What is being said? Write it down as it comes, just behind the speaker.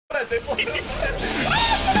fast. They fly real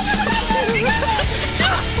fast.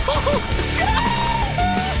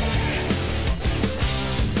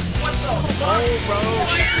 What the fuck? Oh, bro.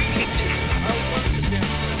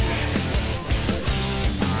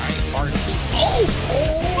 Alright, part 2. Oh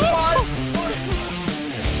my.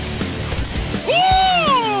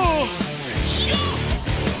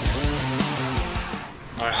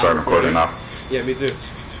 Right, starting recording now. Yeah, me too.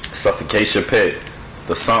 Suffocation pit.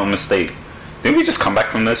 The something mistake. Didn't we just come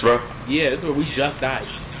back from this, bro? Yeah, this is where we just died.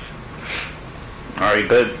 Alright,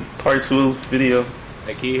 good. Part 2 video.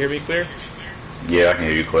 Hey, can you hear me clear? Yeah, I can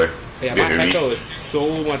hear you clear. Yeah, You my hear me? echo is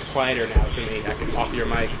so much quieter now to me. I can offer your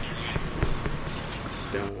mic.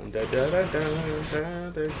 Dun, dun, dun, dun, dun,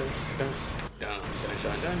 dun, dun, dun, dun, dun,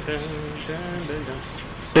 dun,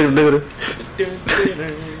 dun,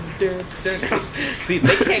 dun, dun, dun. See,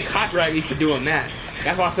 they can't copyright me for doing that.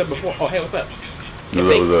 That's what I said before. Oh, hey, what's up?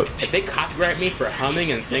 What's up? If they copyright me for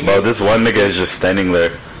humming and singing, Bro, this one nigga is just standing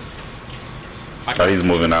there. Oh, he's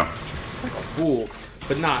moving now. like a fool.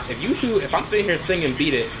 But nah, if I'm sitting here singing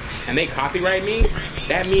Beat It and they copyright me,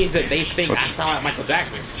 that means that they think I sound like Michael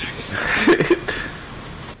Jackson.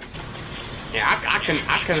 Yeah, I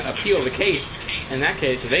can appeal the case in that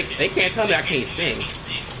case. They can't tell me I can't sing.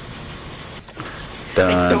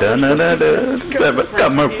 Dun dun dun dun dun.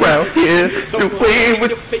 Come around here. The way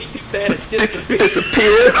with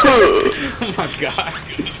disappear. Oh my god.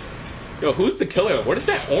 Yo, who's the killer? What is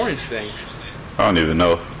that orange thing? I don't even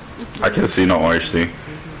know. I can't see no orange thing.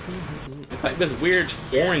 It's like this weird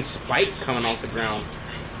orange spike coming off the ground.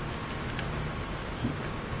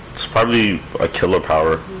 It's probably a killer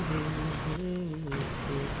power.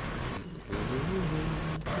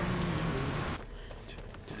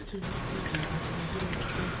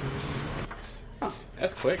 Oh,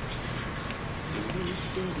 that's quick.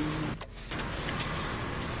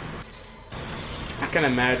 I can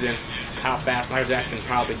imagine how fast Michael Jackson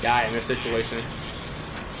probably died in this situation.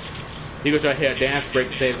 He gonna try to hit a dance break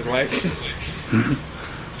to save his life.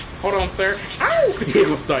 Hold on, sir. Ow! He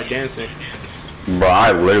gonna start dancing. Bro,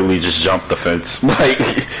 I literally just jumped the fence.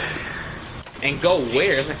 Like, and go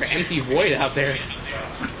where? It's like an empty void out there.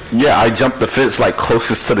 yeah, I jumped the fence like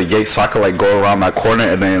closest to the gate so I could like go around that corner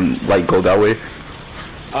and then like go that way.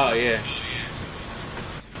 Oh yeah.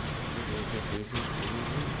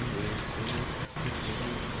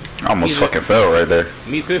 I almost fucking fell right there.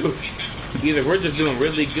 Me too. Either we're just doing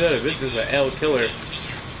really good or this is an L killer.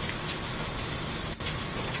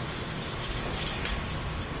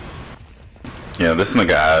 Yeah, this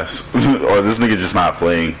nigga ass. Or this nigga just not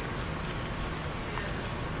playing.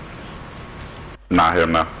 Nah,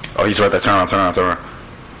 him now. Oh, he's right there. Turn around, turn around, turn around.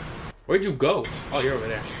 Where'd you go? Oh, you're over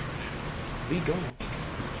there. Where you going?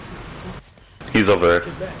 He's over there.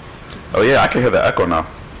 Get back. Oh yeah, I can hear the echo now.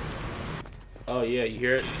 Oh yeah, you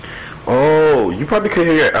hear it? Oh, you probably could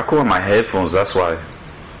hear your echo in my headphones, that's why.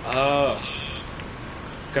 Cause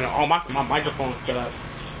all my microphone's set up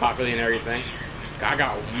properly and everything. I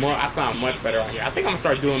got more. I sound much better out here. I think I'm gonna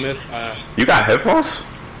start doing this. You got headphones?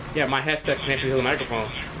 Yeah, my headset connected to the microphone.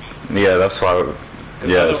 Yeah, that's why.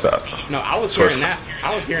 Yeah, it's that. No, I was hearing that.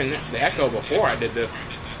 I was hearing the echo before I did this.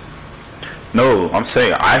 No, I'm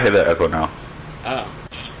saying I hear the echo now. Oh.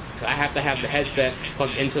 Cause I have to have the headset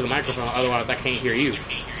plugged into the microphone, otherwise I can't hear you.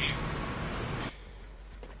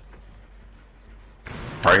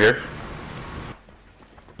 Right here?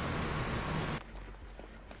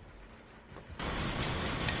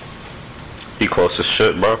 He close as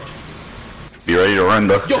shit, bro. Be ready to run,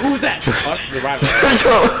 though. Yo, who's that? Oh, that's the rival.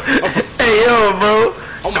 Hey, yo, bro.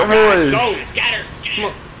 Oh my Come god, on. go, scatter. Come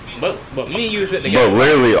on. But me and you sit together. Bro,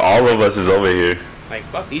 literally all of us is over here. Like,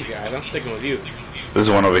 fuck these guys, I'm sticking with you. This is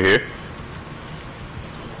one over here.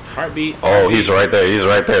 Heartbeat. Oh, Heartbeat. he's right there. He's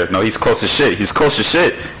right there. No, he's close as shit. He's close as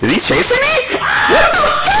shit. Is he chasing me? What the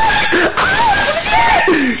fuck? Oh,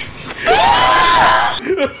 shit!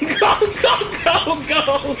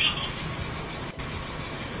 Go.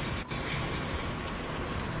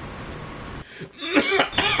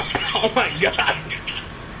 Oh my god.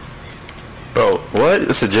 Bro, what?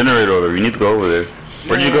 It's a generator over there. You need to go over there.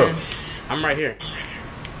 Where'd you go? I'm right here.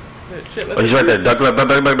 Shit, Oh, he's right there. Duck, duck, duck,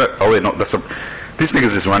 duck, duck, duck. Oh, wait, no. That's a... These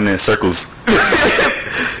niggas is running in circles.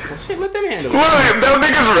 Well, shit, let them handle it. Look, that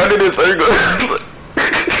nigga's running in circles.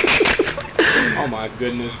 Oh my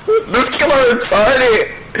goodness. This killer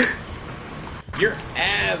retarded. Your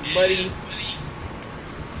ass, buddy.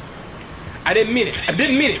 I didn't mean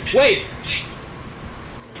it. Wait.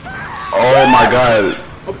 Oh my god.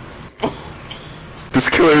 This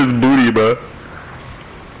killer is booty, bro.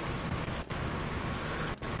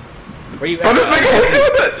 Where you at? Oh, this nigga hit me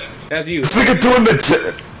with it. That's you. This nigga doing the...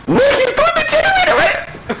 Look, he's doing the generator, right?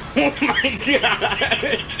 Oh my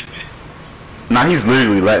god. Nah, he's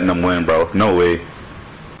literally letting them win, bro. No way.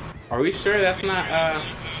 Are we sure that's not,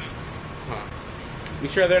 We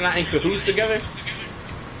sure they're not in cahoots together?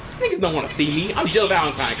 Niggas don't want to see me. I'm Jill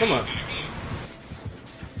Valentine. Come on.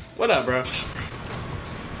 What up, bro?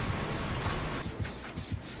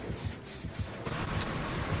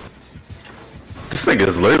 This nigga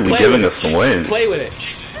is literally giving us the win. Play with it.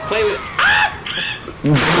 Play with it. Ah!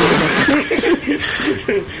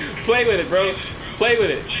 Play with it, bro. Play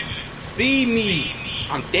with it. See me.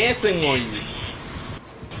 I'm dancing on you.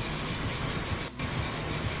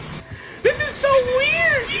 This is so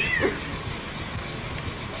weird.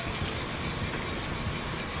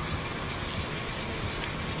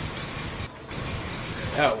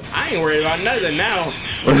 Oh, I ain't worried about nothing now.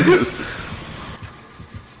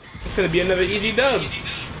 It's gonna be another easy dub.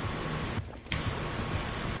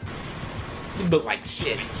 You look like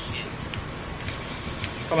shit.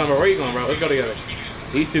 Hold on, bro. Where you going, bro? Let's go together.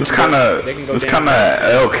 These two. It's kind of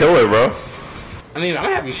L killer, bro. I mean,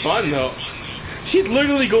 I'm having fun though. She's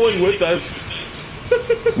literally going with us.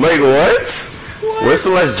 Like what? Where's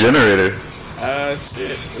the last generator?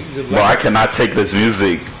 Shit. Bro, I cannot take this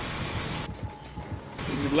music.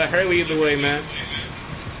 Let her lead the way, man.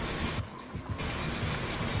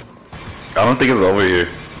 I don't think it's over here.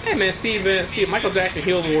 Hey, man, see, Michael Jackson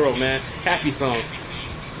healed the world, man. Happy song.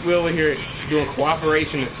 We over here doing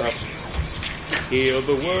cooperation and stuff. Heal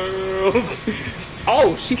the world.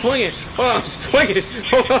 Oh, she's swinging. Hold on, she's swinging.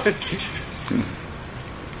 Hold on.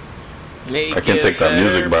 Make I can't take that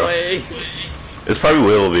music, bro. Place. It's probably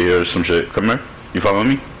way over here or some shit. Come here. You follow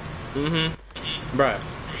me? Mm-hmm. Bruh,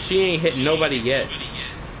 she ain't hit nobody yet.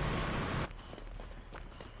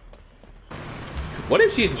 What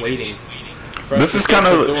if she's waiting? This is kind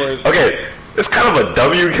of okay. It's kind of a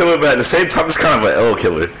W killer, but at the same time, it's kind of an L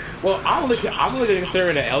killer. Well, I'm gonna consider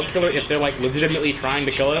it an L killer if they're like legitimately trying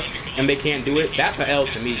to kill us and they can't do it. That's an L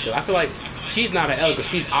to me because I feel like she's not an L because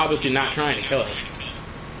she's obviously not trying to kill us.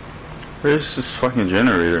 Where's this fucking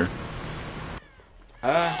generator?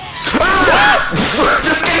 Oh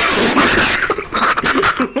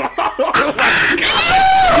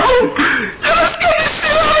Yo, let's get this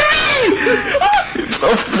shit out of me!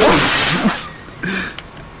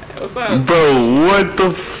 What's up? Bro, what the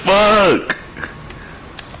fuck?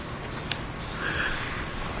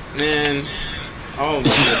 Man, oh my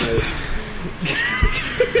goodness.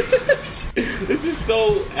 This is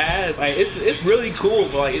so ass. Like, it's really cool,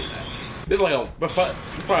 but like it's like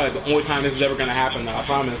it's probably like the only time this is ever gonna happen though, I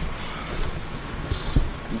promise.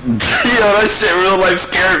 Yo, that shit real life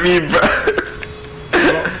scared me, bro.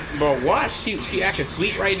 Bro, watch. She acting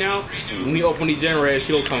sweet right now. When we open these generators,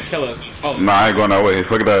 she'll come kill us. Oh. Nah, I ain't going that way.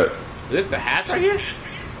 Look at that. Is this the hatch right here?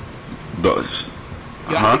 Those.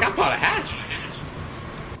 Yo, I think I saw the hatch.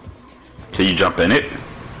 Can you jump in it?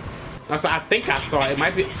 I think I saw it. It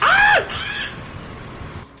might be. Ah!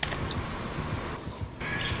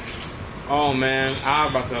 Oh man, I'm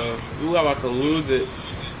about to lose it.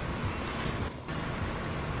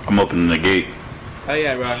 I'm opening the gate. Oh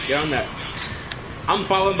yeah, bro, get on that. I'm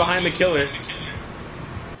following behind the killer.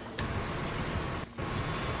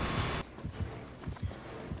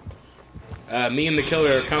 Me and the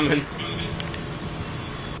killer are coming.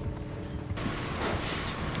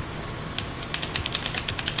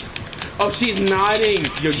 Oh, she's nodding.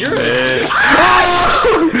 Yo, you're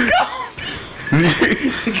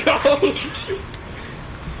Go!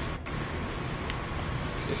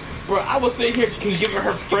 Bro, I was sitting here can give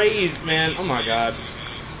her praise, man. Oh my god.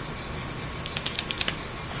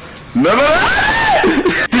 No, no,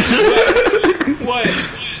 What?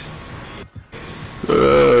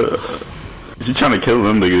 She trying to kill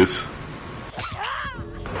them niggas.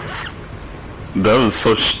 That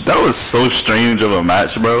was so strange of a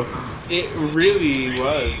match, bro. It really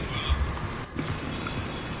was.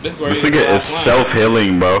 This nigga is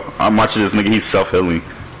self-healing, bro. I'm watching this nigga, he's self-healing.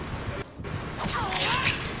 What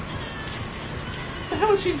the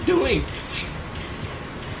hell is she doing?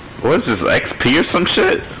 What is this, XP or some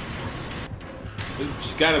shit?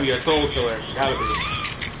 She's gotta be a troll killer. Gotta be.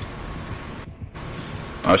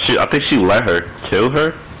 Oh, I think she let her kill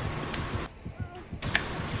her.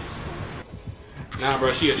 Nah,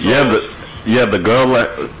 bro, she a troll. Yeah, the girl let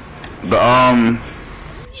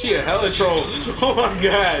She a hella troll. Oh my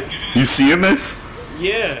god. You seeing this?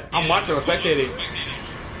 Yeah, I'm watching her spectating.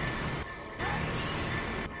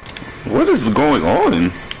 What is going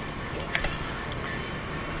on?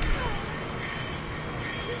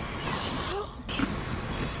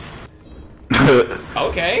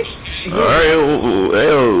 Okay. Alright,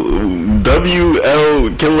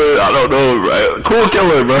 WL killer, I don't know, right? Cool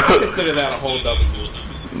killer, bro. Consider that a whole W.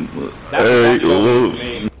 That's Hey, fucked up for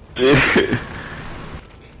me.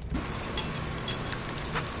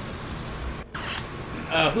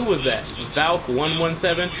 Who was that?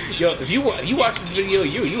 Valk117. Yo, if you watch this video,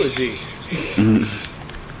 you a G.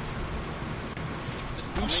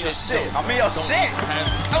 I'm in your shit. I'm in your shit.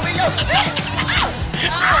 I'm in your shit.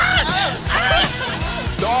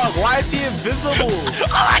 Dog, why is he invisible?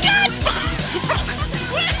 Oh my god!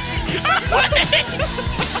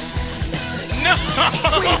 No!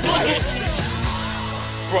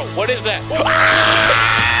 Bro, what is that?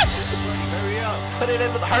 Hurry up. Put it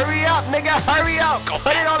in. Hurry up, nigga. Hurry up.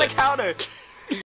 Put it on the counter.